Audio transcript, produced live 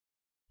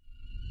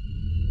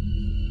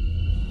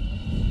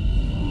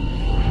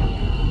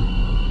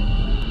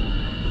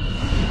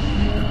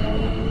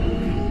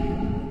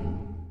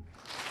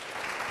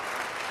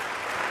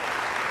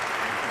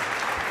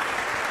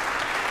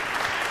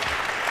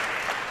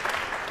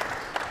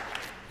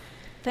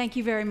Thank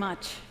you very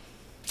much.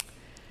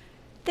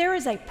 There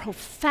is a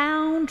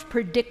profound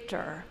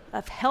predictor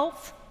of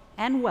health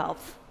and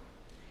wealth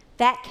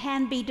that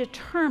can be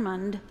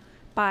determined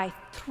by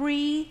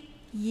 3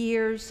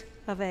 years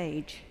of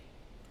age.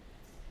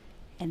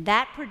 And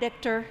that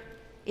predictor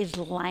is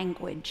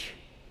language.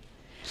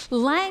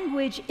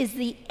 Language is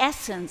the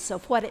essence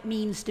of what it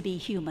means to be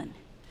human.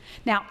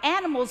 Now,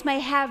 animals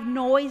may have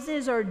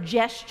noises or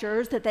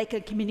gestures that they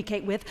can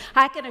communicate with.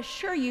 I can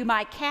assure you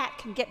my cat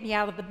can get me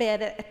out of the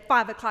bed at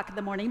 5 o'clock in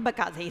the morning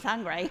because he's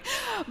hungry.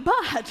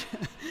 But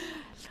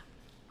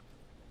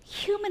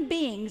human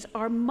beings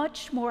are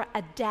much more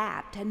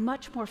adept and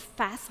much more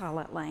facile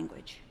at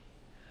language.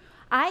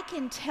 I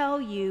can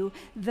tell you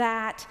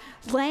that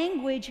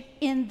language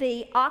in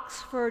the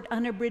Oxford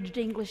Unabridged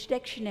English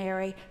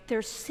Dictionary,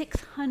 there's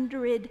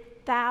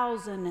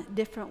 600,000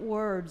 different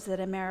words that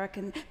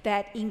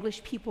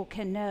English people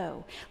can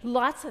know.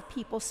 Lots of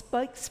people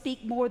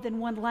speak more than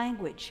one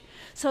language.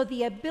 So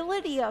the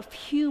ability of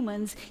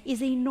humans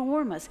is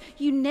enormous.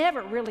 You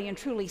never really and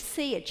truly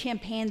see a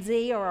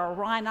chimpanzee or a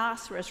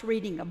rhinoceros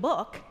reading a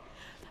book,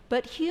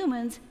 but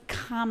humans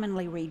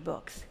commonly read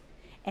books,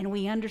 and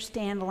we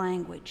understand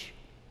language.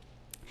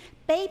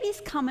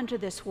 Babies come into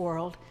this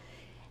world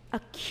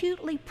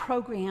acutely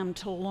programmed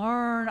to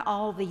learn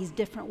all these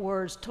different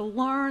words, to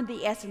learn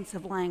the essence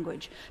of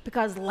language,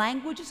 because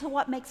language is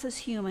what makes us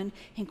human,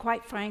 and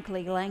quite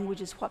frankly,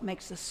 language is what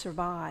makes us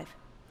survive.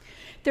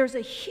 There's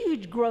a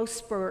huge growth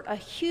spurt, a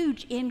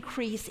huge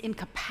increase in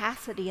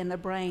capacity in the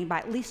brain by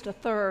at least a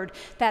third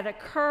that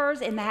occurs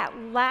in that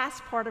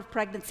last part of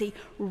pregnancy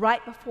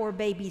right before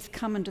babies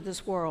come into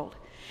this world.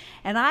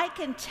 And I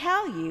can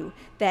tell you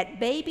that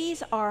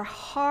babies are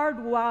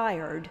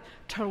hardwired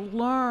to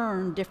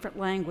learn different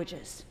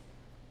languages.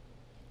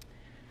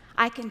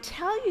 I can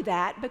tell you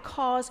that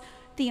because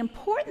the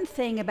important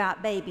thing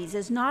about babies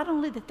is not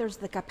only that there's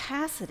the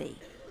capacity,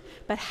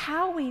 but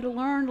how we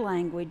learn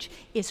language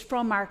is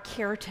from our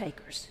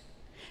caretakers.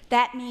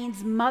 That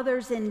means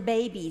mothers and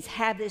babies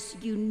have this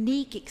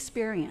unique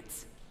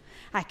experience.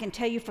 I can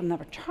tell you from the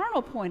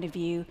maternal point of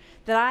view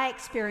that I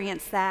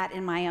experienced that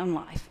in my own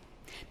life.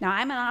 Now,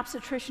 I'm an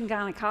obstetrician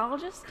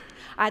gynecologist.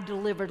 I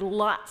delivered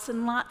lots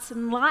and lots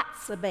and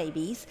lots of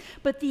babies,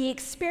 but the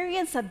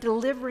experience of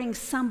delivering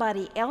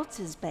somebody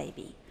else's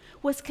baby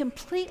was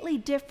completely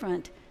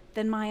different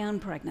than my own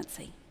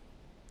pregnancy.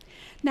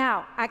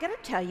 Now, I got to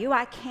tell you,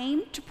 I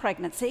came to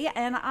pregnancy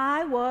and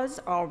I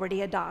was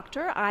already a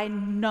doctor. I'd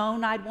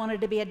known I'd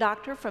wanted to be a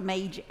doctor from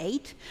age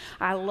 8.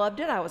 I loved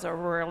it. I was a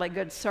really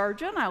good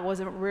surgeon. I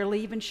wasn't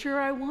really even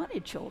sure I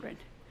wanted children.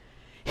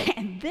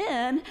 And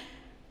then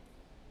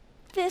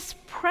this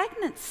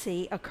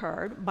pregnancy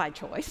occurred by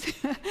choice,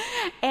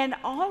 and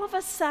all of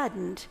a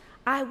sudden,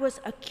 I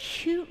was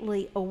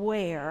acutely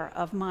aware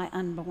of my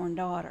unborn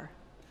daughter.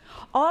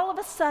 All of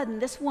a sudden,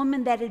 this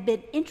woman that had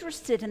been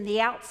interested in the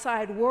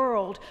outside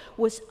world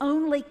was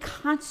only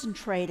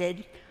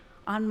concentrated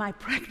on my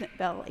pregnant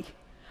belly.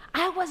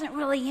 I wasn't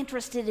really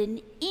interested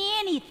in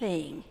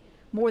anything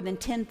more than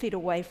 10 feet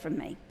away from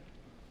me.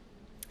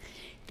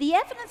 The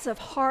evidence of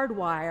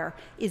hardwire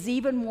is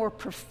even more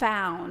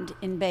profound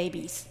in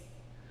babies.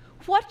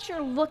 What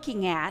you're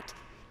looking at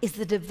is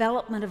the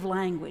development of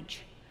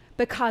language,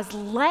 because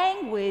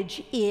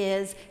language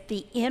is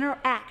the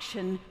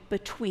interaction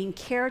between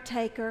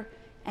caretaker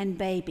and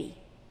baby.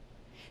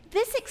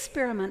 This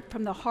experiment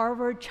from the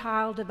Harvard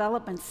Child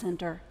Development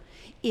Center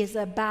is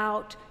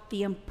about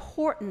the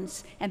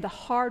importance and the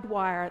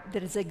hardwire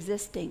that is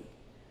existing.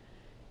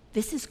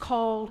 This is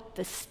called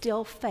the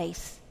still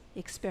face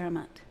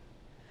experiment.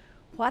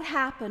 What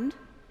happened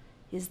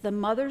is the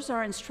mothers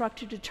are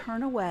instructed to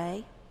turn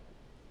away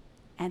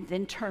and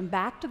then turn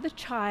back to the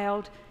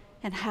child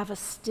and have a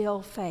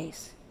still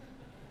face.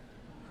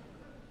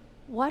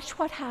 Watch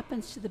what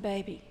happens to the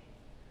baby.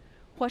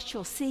 What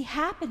you'll see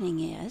happening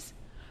is,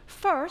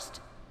 first,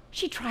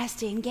 she tries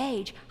to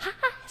engage. Ha,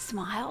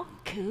 smile,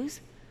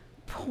 coos,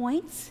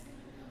 points.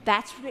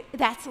 That's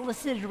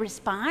elicited a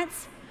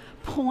response.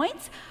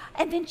 Points,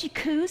 and then she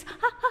coos. Ha,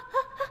 ha, ha,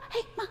 ha,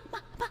 hey, ma, ma,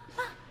 ma,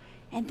 ma.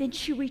 And then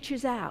she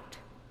reaches out.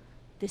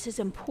 This is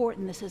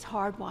important. This is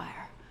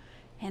hardwire.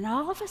 And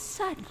all of a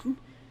sudden,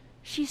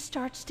 she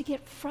starts to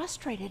get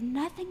frustrated.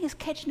 Nothing is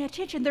catching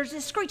attention. There's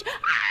this screech.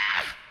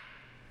 Ah!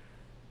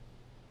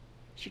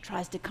 She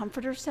tries to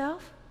comfort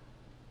herself.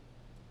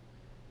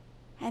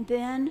 And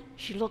then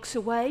she looks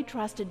away,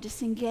 tries to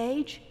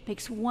disengage,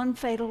 makes one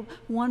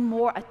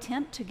more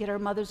attempt to get her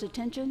mother's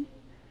attention.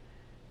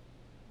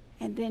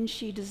 And then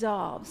she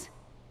dissolves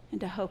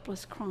into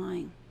hopeless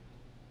crying.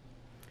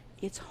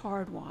 It's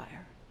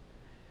hardwire.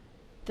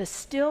 The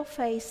still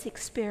face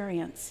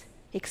experiments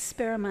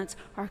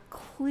are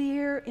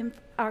clear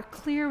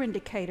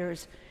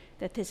indicators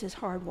that this is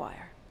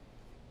hardwire.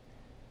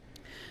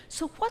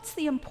 So what's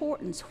the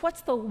importance?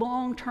 What's the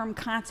long-term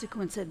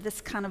consequence of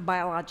this kind of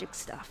biologic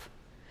stuff?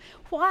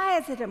 Why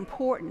is it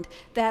important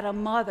that a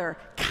mother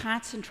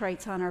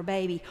concentrates on her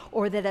baby,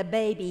 or that a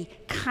baby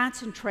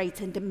concentrates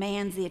and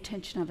demands the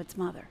attention of its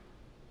mother?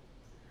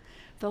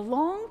 The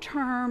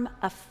long-term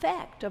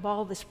effect of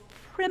all this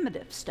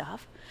primitive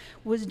stuff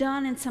was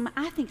done in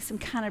I think some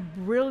kind of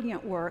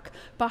brilliant work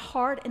by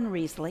Hart and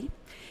Risley,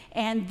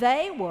 and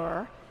they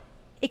were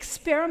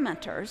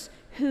experimenters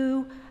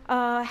who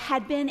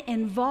had been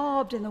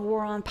involved in the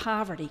war on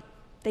poverty.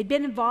 They'd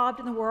been involved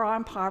in the war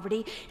on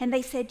poverty, and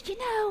they said, you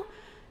know,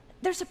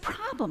 there's a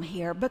problem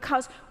here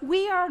because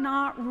we are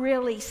not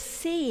really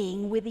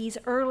seeing with these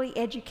early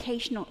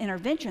educational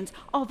interventions,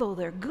 although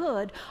they're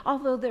good,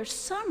 although there's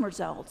some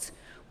results,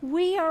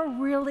 we are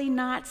really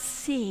not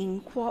seeing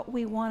what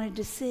we wanted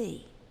to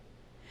see.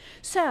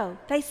 So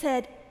they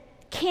said,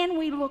 can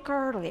we look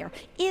earlier?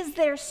 Is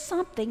there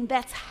something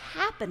that's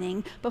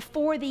happening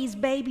before these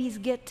babies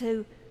get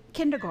to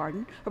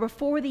kindergarten or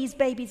before these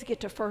babies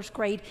get to first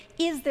grade?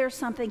 Is there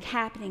something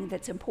happening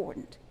that's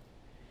important?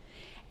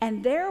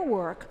 And their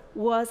work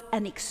was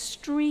an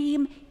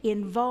extreme,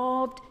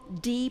 involved,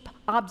 deep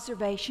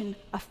observation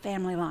of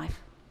family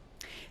life.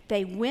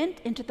 They went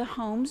into the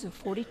homes of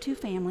 42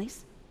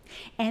 families,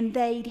 and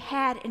they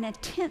had an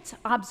intense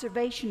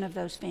observation of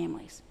those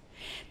families.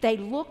 They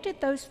looked at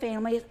those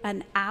families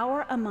an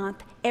hour a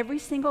month, every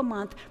single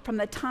month, from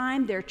the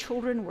time their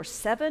children were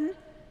 7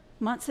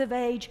 months of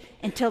age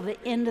until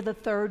the end of the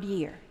 3rd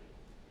year.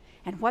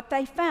 And what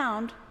they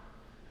found,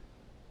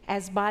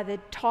 as by the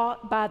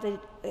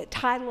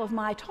title of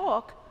my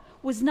talk,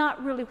 was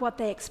not really what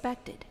they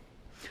expected.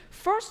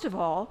 First of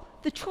all,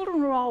 the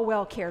children were all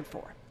well cared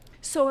for.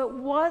 So it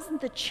wasn't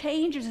the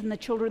changes in the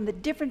children, the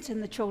difference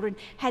in the children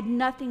had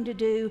nothing to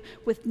do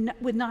with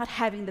not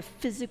having the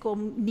physical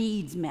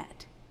needs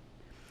met.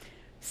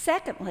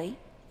 Secondly,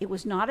 it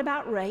was not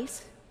about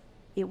race,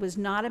 it was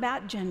not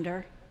about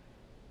gender,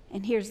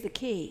 and here's the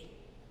key,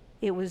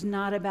 it was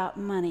not about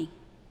money.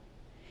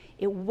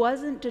 It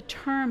wasn't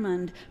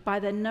determined by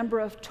the number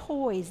of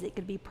toys that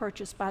could be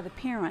purchased by the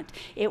parent.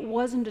 It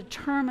wasn't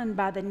determined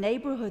by the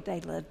neighborhood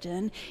they lived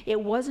in. It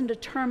wasn't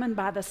determined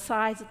by the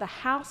size of the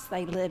house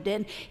they lived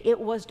in. It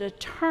was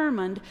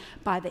determined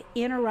by the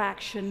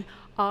interaction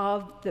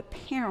of the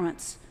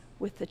parents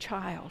with the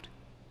child.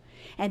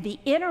 And the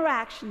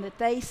interaction that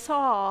they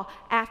saw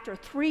after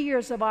 3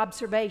 years of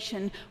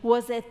observation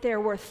was that there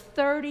were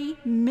 30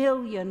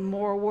 million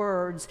more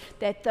words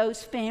that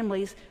those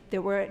families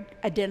that were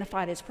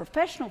identified as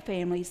professional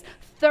families,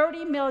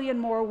 30 million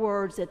more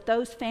words that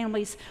those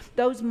families,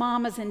 those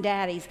mamas and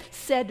daddies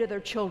said to their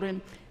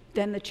children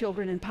than the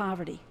children in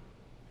poverty.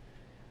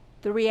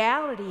 The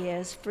reality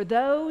is, for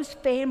those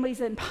families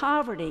in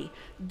poverty,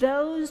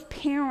 those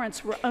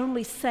parents were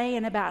only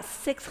saying about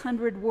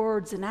 600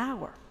 words an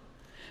hour.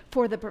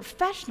 For the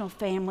professional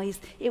families,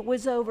 it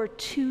was over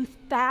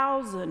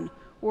 2,000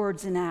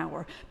 words an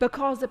hour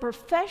because the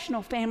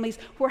professional families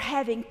were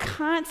having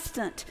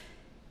constant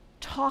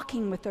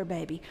talking with their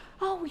baby.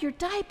 Oh, your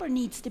diaper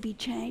needs to be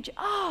changed.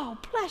 Oh,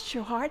 bless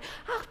your heart.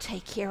 I'll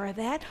take care of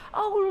that.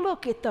 Oh,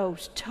 look at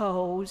those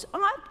toes.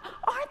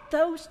 Aren't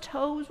those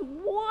toes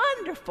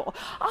wonderful?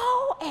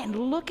 Oh,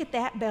 and look at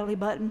that belly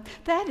button.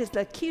 That is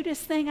the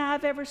cutest thing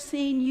I've ever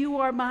seen. You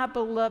are my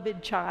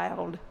beloved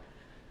child.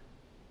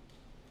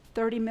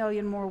 30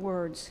 million more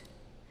words.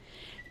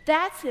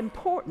 That's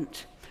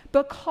important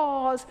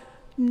because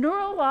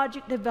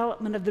neurologic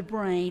development of the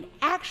brain,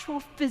 actual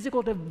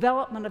physical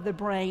development of the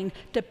brain,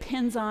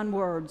 depends on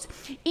words.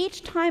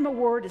 Each time a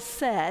word is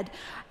said,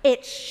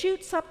 it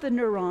shoots up the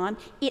neuron,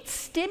 it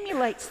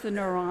stimulates the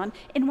neuron,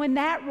 and when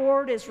that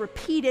word is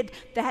repeated,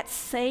 that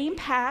same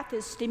path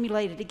is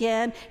stimulated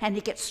again, and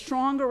it gets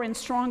stronger and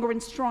stronger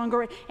and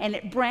stronger, and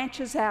it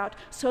branches out,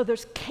 so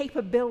there's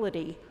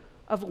capability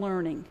of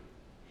learning.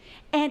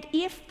 And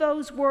if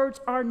those words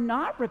are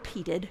not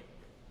repeated,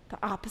 the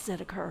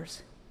opposite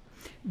occurs.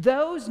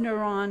 Those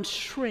neurons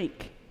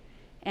shrink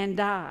and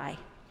die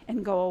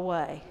and go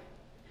away.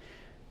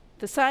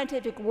 The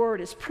scientific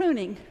word is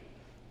pruning,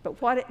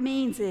 but what it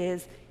means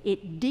is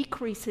it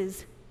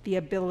decreases the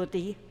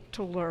ability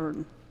to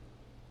learn.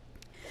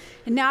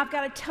 And now I've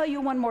got to tell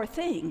you one more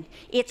thing.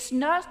 It's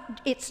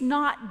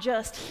not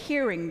just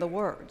hearing the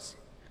words,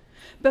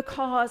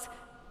 because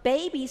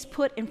babies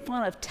put in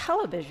front of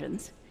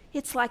televisions,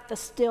 it's like the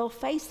still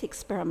face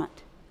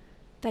experiment.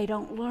 They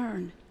don't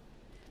learn.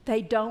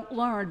 They don't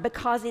learn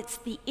because it's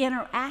the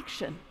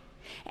interaction.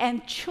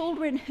 And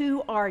children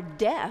who are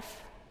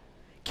deaf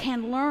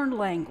can learn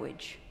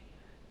language.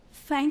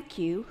 Thank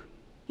you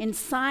in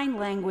sign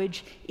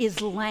language is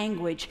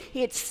language.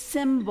 It's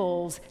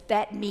symbols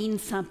that mean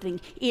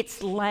something.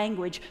 It's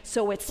language.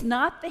 So it's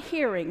not the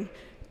hearing,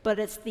 but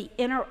it's the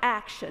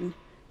interaction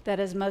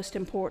that is most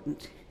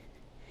important.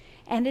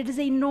 And it is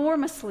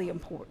enormously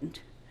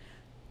important.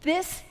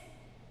 This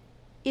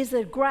is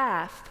a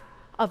graph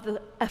of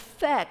the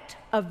effect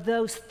of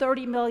those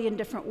 30 million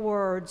different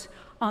words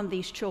on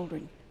these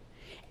children.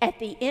 At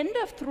the end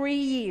of 3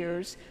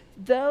 years,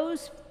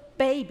 those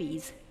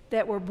babies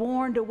that were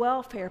born to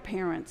welfare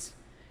parents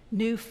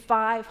knew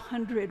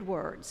 500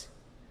 words,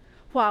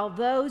 while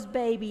those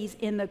babies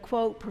in the,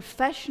 quote,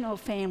 professional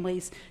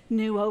families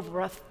knew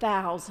over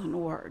 1,000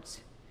 words.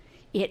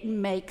 It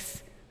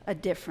makes a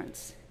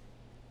difference.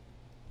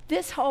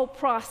 This whole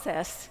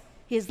process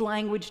is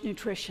language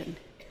nutrition.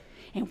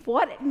 And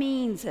what it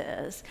means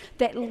is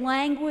that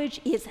language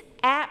is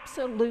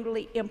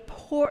absolutely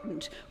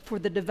important for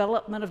the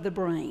development of the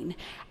brain.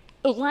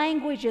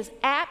 Language is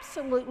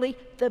absolutely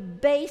the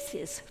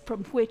basis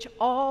from which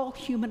all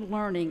human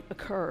learning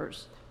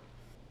occurs.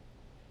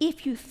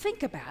 If you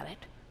think about it,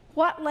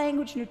 what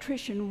language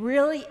nutrition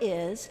really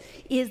is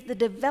the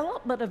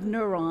development of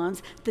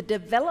neurons. The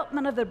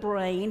development of the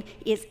brain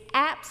is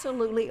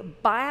absolutely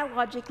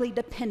biologically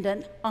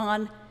dependent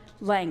on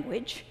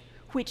language,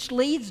 which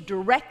leads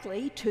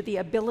directly to the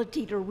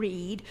ability to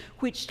read,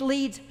 which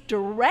leads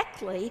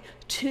directly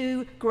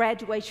to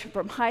graduation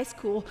from high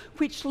school,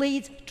 which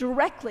leads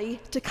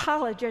directly to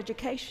college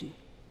education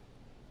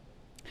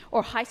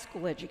or high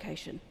school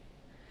education.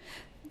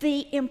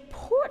 The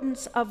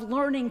importance of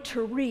learning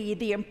to read,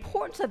 the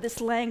importance of this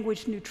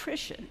language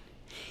nutrition,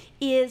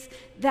 is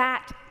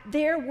that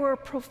there were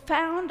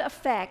profound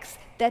effects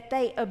that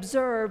they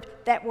observed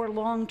that were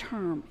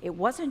long-term. It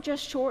wasn't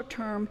just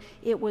short-term,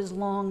 it was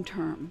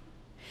long-term.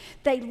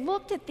 They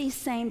looked at these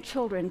same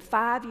children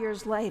 5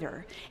 years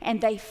later, and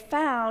they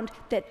found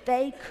that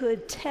they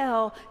could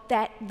tell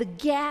that the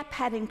gap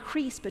had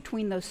increased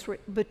between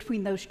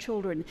those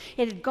children.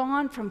 It had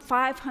gone from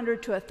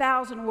 500 to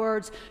 1,000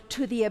 words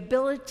to the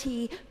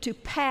ability to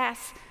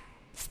pass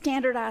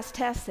standardized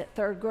tests at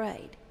 3rd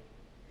grade.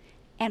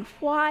 And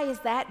why is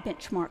that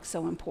benchmark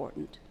so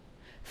important?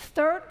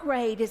 3rd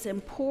grade is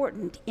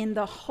important in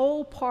the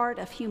whole part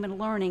of human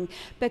learning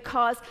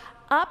because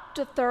up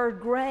to 3rd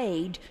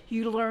grade,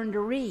 you learn to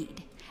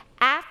read.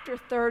 After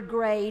 3rd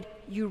grade,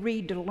 you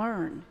read to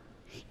learn.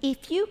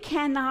 If you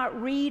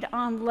cannot read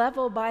on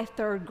level by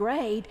 3rd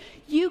grade,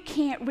 you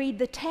can't read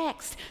the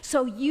text,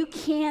 so you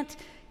can't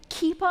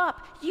keep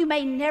up. You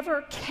may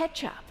never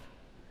catch up.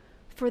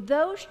 For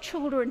those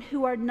children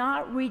who are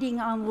not reading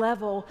on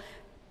level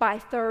by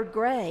 3rd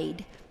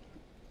grade,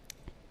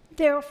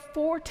 they're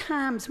 4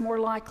 times more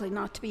likely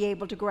not to be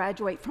able to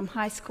graduate from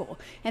high school.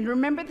 And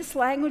remember this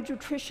language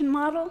nutrition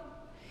model?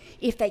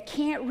 If they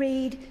can't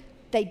read,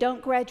 they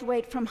don't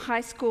graduate from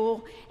high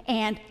school,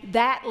 and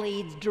that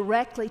leads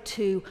directly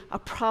to a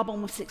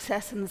problem of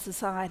success in the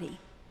society.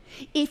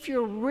 If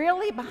you're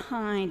really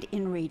behind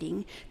in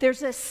reading,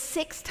 there's a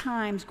 6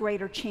 times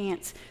greater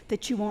chance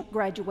that you won't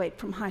graduate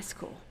from high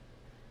school.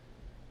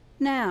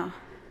 Now,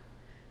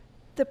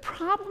 the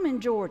problem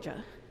in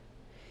Georgia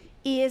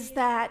is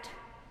that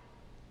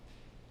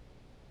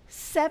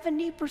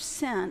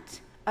 70%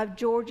 of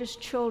Georgia's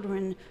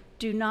children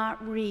do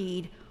not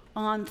read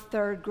on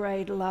 3rd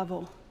grade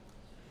level.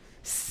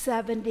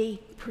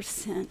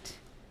 70%.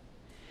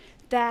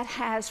 That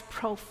has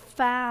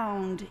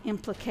profound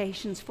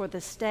implications for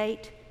the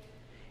state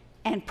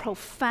and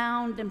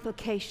profound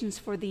implications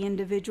for the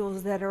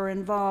individuals that are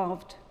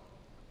involved.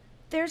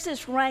 There's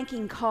this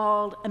ranking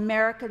called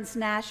Americans'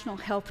 National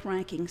Health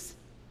Rankings.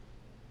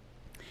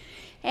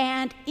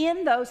 And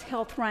in those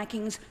health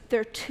rankings,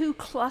 there are 2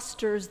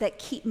 clusters that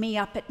keep me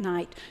up at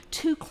night.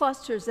 2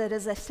 clusters that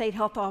as a state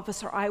health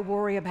officer I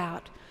worry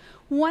about.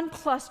 One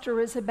cluster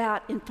is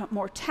about infant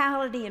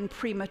mortality and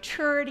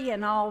prematurity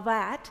and all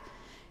that.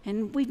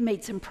 And we've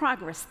made some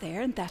progress there,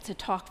 and that's a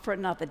talk for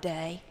another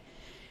day.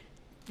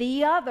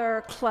 The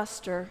other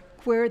cluster,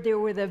 where they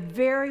were the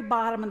very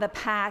bottom of the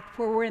pack,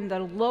 where we're in the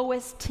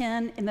lowest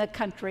 10 in the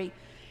country,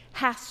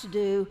 has to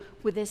do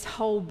with this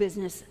whole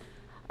business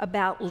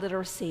about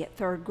literacy at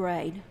 3rd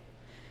grade.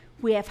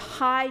 We have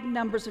high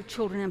numbers of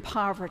children in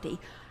poverty,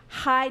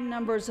 high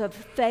numbers of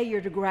failure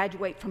to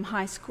graduate from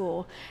high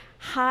school,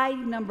 high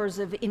numbers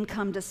of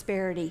income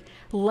disparity,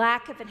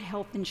 lack of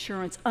health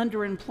insurance,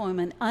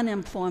 underemployment,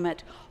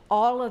 unemployment,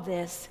 all of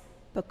this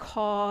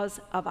because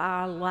of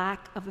our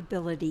lack of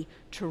ability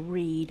to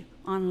read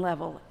on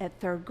level at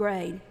 3rd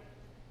grade.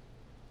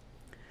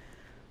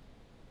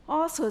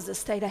 Also, as a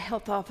state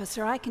health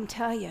officer, I can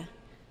tell you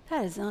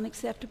that is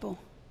unacceptable.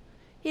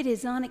 It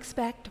is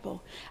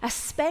unacceptable,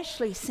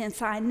 especially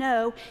since I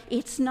know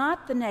it's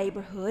not the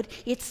neighborhood,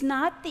 it's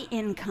not the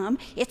income,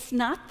 it's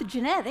not the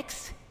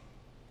genetics,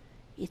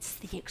 it's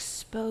the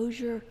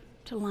exposure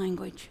to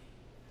language,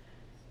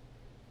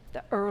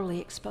 the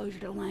early exposure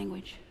to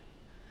language.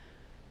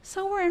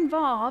 So we're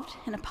involved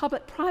in a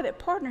public-private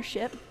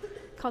partnership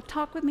called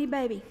Talk With Me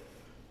Baby.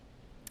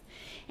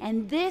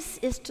 And this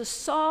is to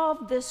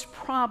solve this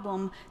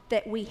problem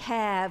that we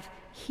have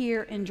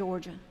here in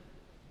Georgia.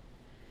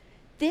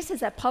 This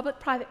is a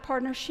public-private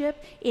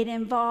partnership. It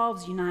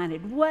involves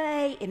United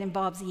Way, it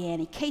involves the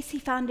Annie Casey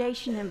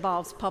Foundation, it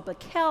involves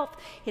public health,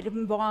 it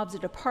involves the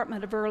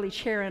Department of Early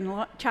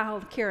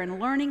Child Care and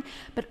Learning,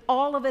 but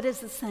all of it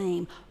is the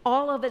same.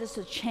 All of it is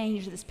to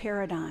change this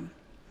paradigm.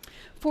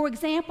 For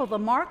example, the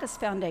Marcus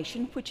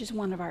Foundation, which is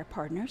one of our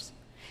partners,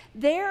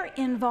 they're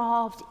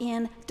involved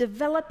in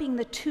developing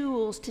the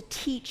tools to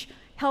teach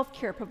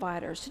healthcare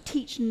providers, to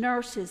teach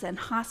nurses and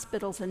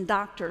hospitals and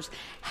doctors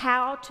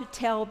how to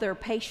tell their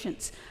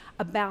patients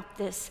about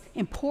this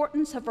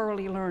importance of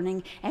early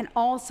learning and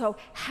also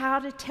how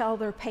to tell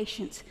their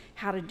patients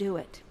how to do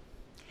it.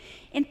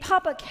 In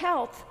public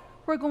health,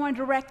 we're going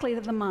directly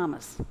to the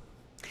mamas.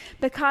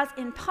 Because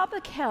in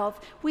public health,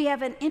 we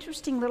have an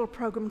interesting little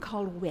program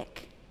called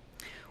WIC.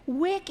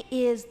 WIC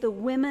is the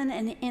Women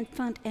and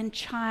Infant and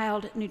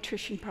Child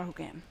Nutrition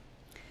Program.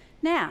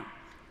 Now,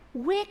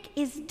 WIC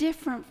is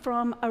different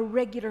from a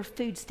regular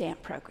food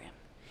stamp program.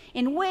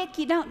 In WIC,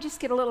 you don't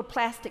just get a little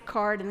plastic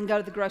card and then go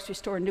to the grocery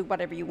store and do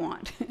whatever you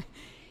want.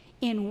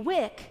 In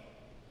WIC,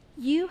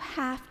 you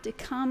have to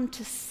come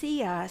to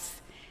see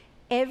us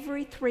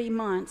every 3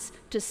 months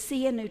to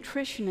see a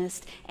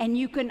nutritionist, and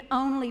you can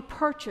only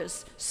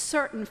purchase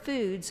certain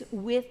foods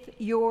with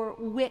your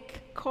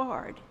WIC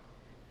card.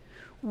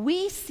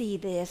 We see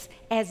this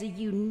as a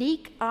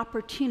unique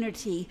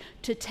opportunity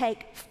to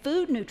take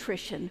food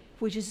nutrition,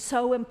 which is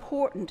so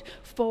important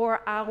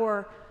for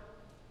our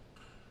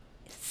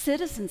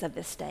citizens of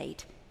this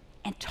state,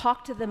 and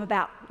talk to them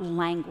about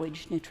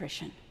language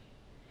nutrition.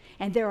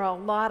 And there are a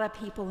lot of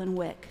people in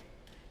WIC.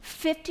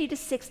 50 to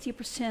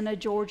 60% of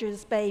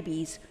Georgia's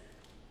babies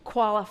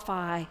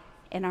qualify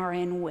and are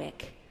in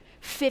WIC.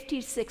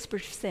 50 to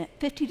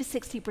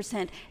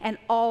 60%, and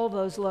all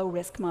those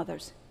low-risk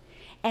mothers.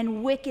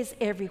 And WIC is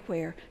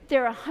everywhere.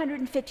 There are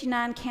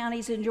 159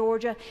 counties in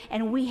Georgia,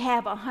 and we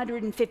have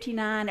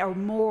 159 or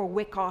more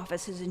WIC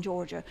offices in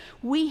Georgia.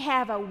 We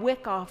have a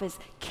WIC office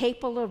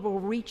capable of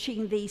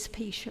reaching these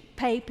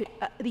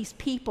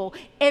people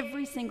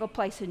every single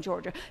place in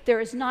Georgia. There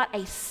is not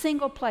a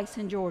single place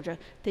in Georgia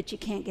that you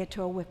can't get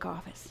to a WIC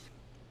office.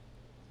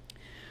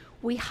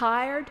 We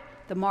hired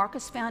the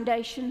Marcus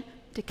Foundation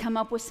to come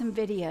up with some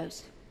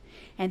videos.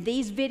 And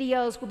these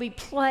videos will be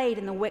played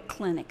in the WIC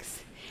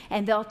clinics.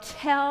 And they'll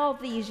tell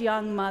these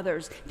young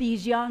mothers,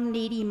 these young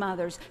needy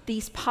mothers,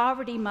 these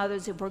poverty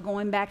mothers, if we're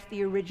going back to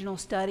the original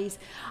studies,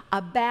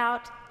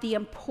 about the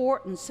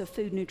importance of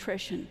food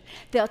nutrition.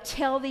 They'll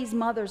tell these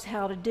mothers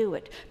how to do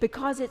it,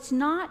 because it's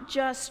not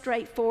just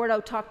straightforward, oh,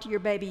 talk to your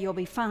baby, you'll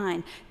be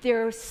fine.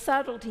 There are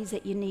subtleties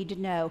that you need to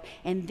know,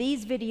 and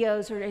these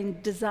videos are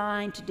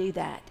designed to do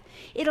that.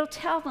 It'll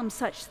tell them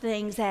such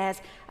things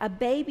as a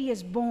baby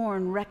is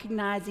born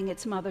recognizing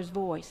its mother's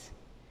voice.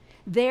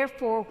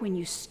 Therefore, when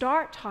you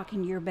start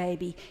talking to your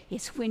baby,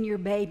 it's when your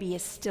baby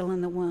is still in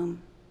the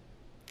womb.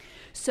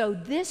 So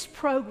this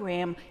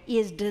program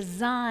is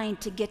designed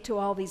to get to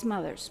all these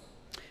mothers.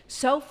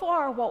 So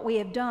far, what we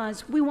have done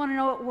is we want to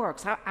know it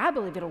works. I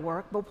believe it'll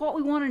work, but what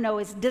we want to know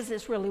is, does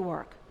this really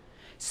work?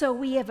 So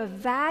we have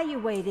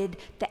evaluated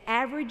the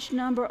average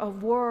number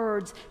of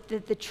words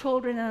that the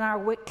children in our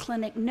WIC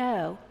clinic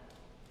know.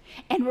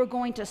 And we're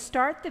going to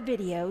start the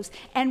videos,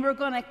 and we're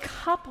going to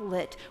couple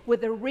it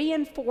with a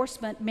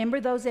reinforcement. Remember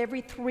those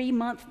every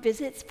 3-month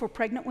visits for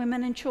pregnant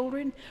women and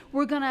children?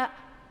 We're going to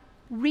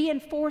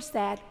reinforce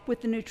that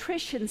with the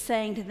nutrition,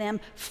 saying to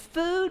them,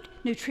 food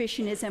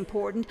nutrition is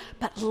important,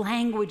 but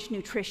language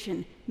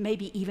nutrition may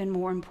be even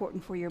more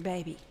important for your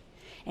baby.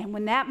 And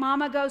when that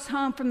mama goes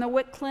home from the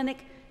WIC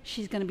clinic,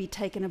 she's going to be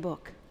taking a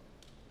book.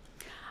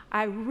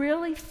 I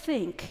really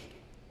think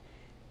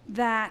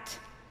that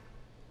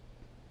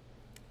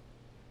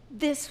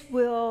this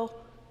will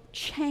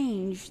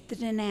change the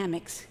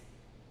dynamics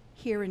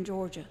here in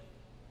Georgia.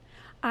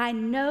 I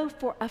know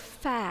for a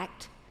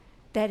fact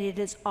that it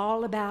is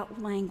all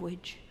about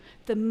language.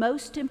 The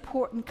most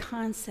important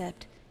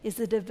concept is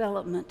the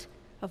development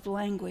of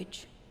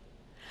language.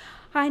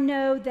 I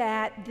know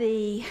that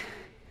the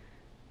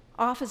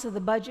Office of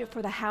the Budget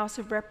for the House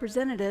of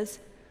Representatives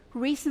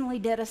recently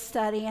did a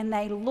study, and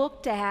they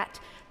looked at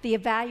the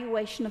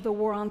evaluation of the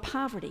war on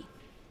poverty.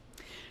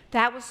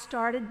 That was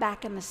started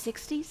back in the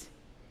 60s,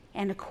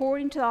 and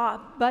according to the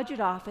Budget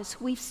Office,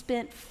 we've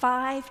spent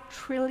 $5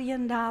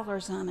 trillion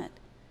on it.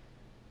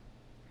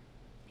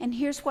 And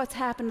here's what's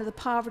happened to the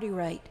poverty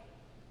rate.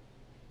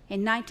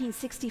 In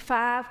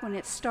 1965, when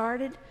it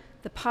started,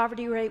 the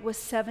poverty rate was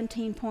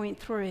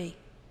 17.3.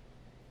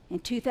 In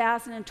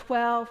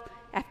 2012,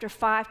 after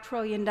 $5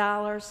 trillion,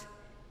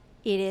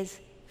 it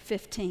is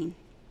 15.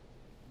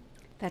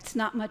 That's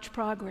not much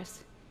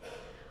progress.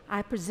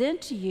 I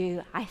present to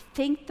you, I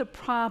think the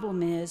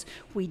problem is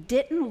we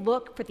didn't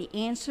look for the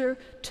answer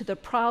to the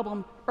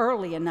problem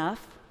early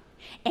enough,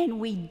 and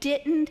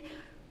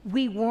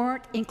we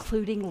weren't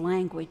including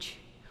language.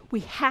 We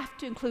have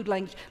to include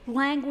language.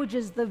 Language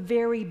is the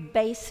very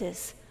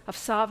basis of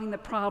solving the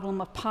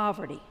problem of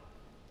poverty.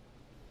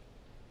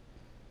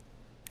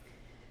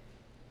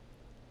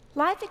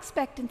 Life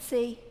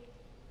expectancy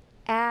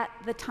at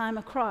the time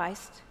of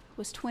Christ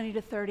was 20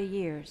 to 30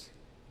 years.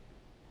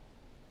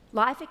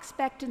 Life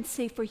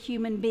expectancy for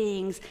human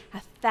beings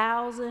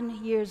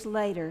 1,000 years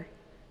later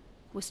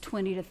was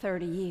 20 to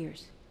 30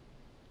 years.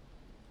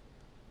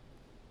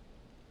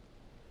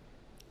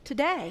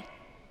 Today,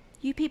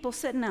 you people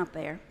sitting out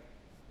there,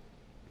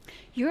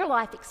 your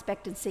life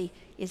expectancy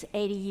is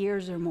 80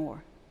 years or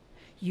more.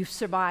 You've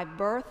survived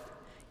birth,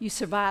 you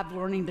survived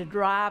learning to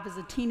drive as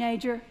a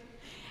teenager,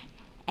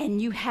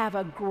 and you have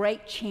a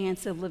great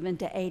chance of living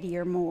to 80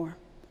 or more.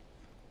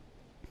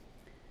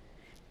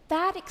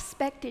 That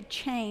expected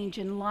change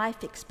in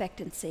life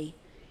expectancy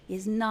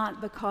is not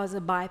because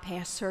of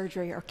bypass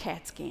surgery or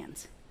CAT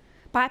scans,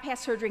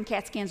 Bypass surgery and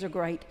CAT scans are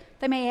great.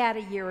 They may add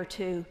a year or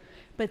two,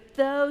 but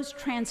those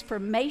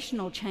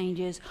transformational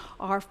changes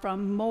are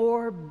from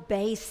more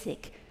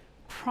basic,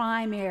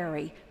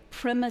 primary,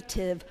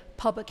 primitive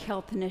public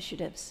health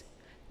initiatives.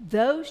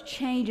 Those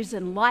changes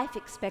in life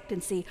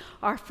expectancy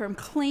are from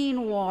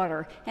clean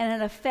water and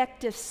an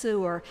effective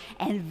sewer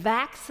and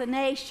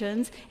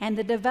vaccinations and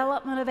the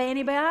development of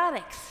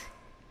antibiotics.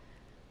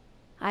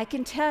 I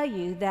can tell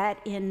you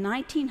that in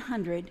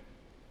 1900,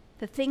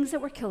 the things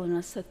that were killing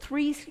us, the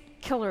three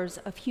killers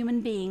of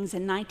human beings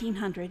in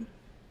 1900,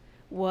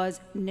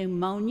 was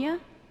pneumonia,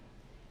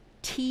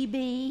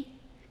 TB,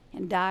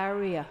 and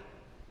diarrhea.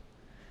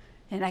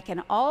 And I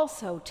can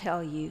also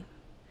tell you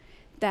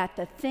that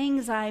the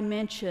things I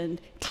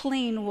mentioned,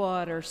 clean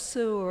water,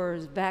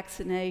 sewers,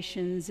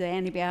 vaccinations,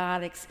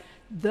 antibiotics,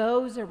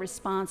 those are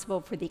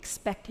responsible for the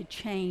expected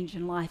change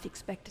in life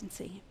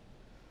expectancy.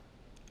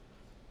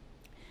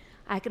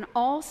 I can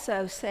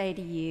also say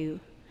to you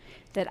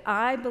that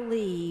I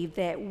believe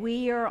that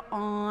we are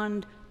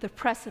on the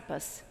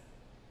precipice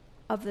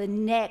of the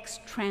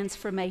next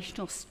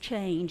transformational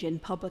change in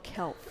public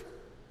health.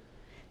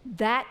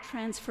 That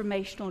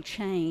transformational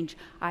change,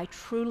 I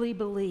truly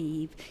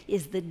believe,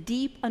 is the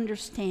deep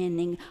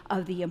understanding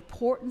of the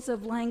importance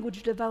of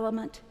language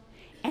development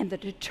and the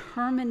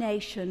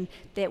determination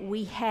that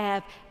we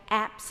have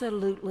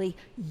absolutely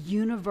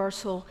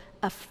universal,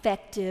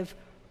 effective,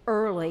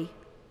 early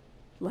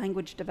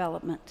language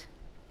development.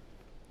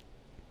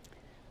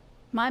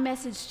 My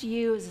message to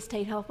you as a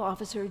state health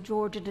officer of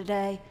Georgia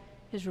today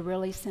is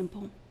really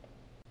simple,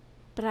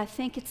 but I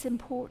think it's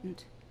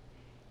important.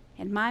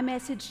 And my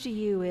message to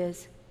you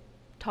is,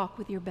 talk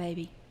with your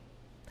baby.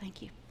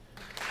 Thank you.